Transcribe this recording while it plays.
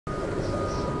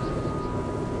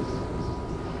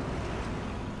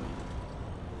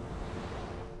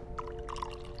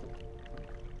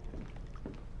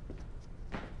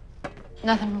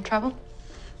Nothing from trouble?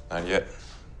 Not yet.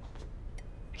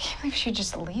 I can't believe she'd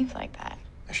just leave like that.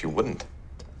 She wouldn't.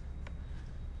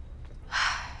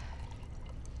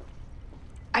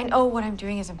 I know what I'm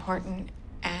doing is important,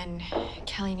 and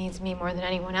Kelly needs me more than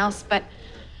anyone else, but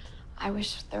I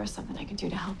wish there was something I could do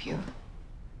to help you.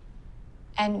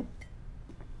 And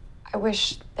I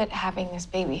wish that having this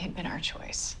baby had been our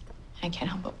choice. I can't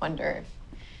help but wonder if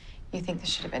you think this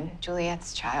should have been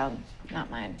Juliette's child, not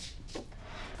mine.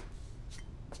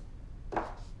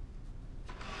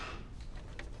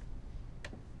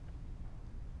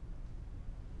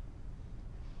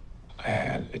 I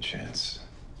had a chance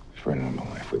for a normal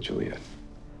life with Juliette.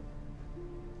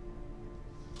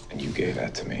 And you gave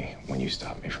that to me when you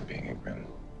stopped me from being a Grimm.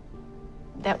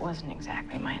 That wasn't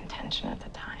exactly my intention at the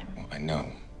time. Well, I know.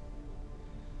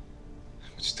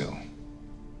 But still,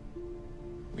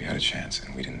 we had a chance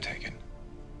and we didn't take it.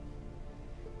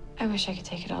 I wish I could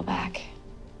take it all back.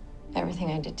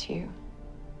 Everything I did to you.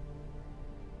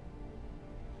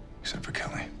 Except for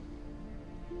Kelly.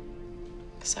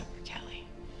 Except for Kelly.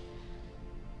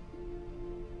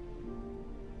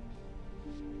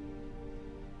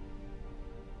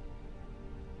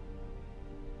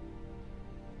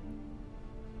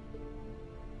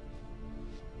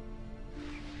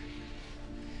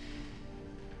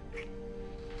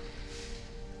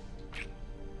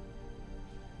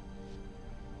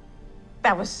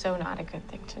 That was so not a good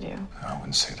thing to do. I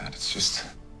wouldn't say that. It's just a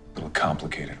little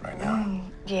complicated right now.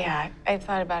 Yeah, I've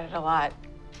thought about it a lot.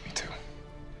 Me too.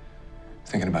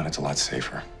 Thinking about it's a lot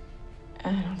safer.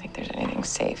 I don't think there's anything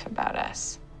safe about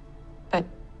us. But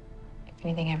if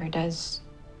anything ever does,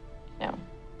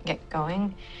 get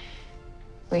going,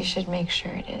 we should make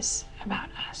sure it is about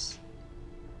us.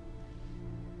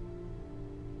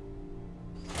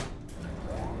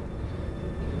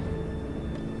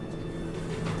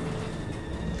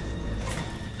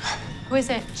 Who is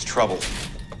it? It's trouble.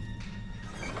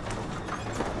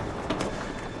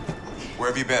 Where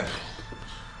have you been?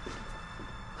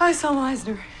 I saw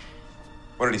Meisner.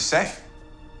 What did he say?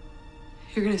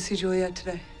 You're gonna see Juliette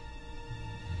today.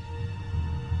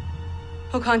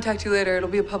 He'll contact you later. It'll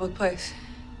be a public place.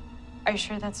 Are you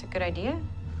sure that's a good idea?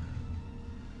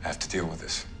 I have to deal with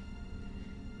this.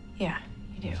 Yeah,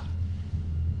 you do.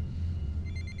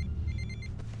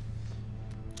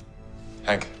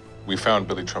 Hank. We found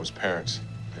Billy Trump's parents.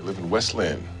 They live in West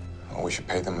Lynn. Well, we should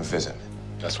pay them a visit.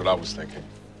 That's what I was thinking.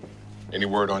 Any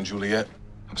word on Juliette?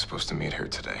 I'm supposed to meet her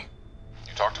today.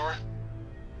 You talked to her?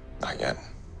 Not yet.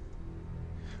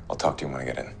 I'll talk to you when I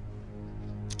get in.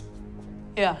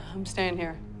 Yeah, I'm staying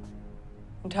here.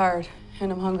 I'm tired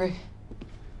and I'm hungry.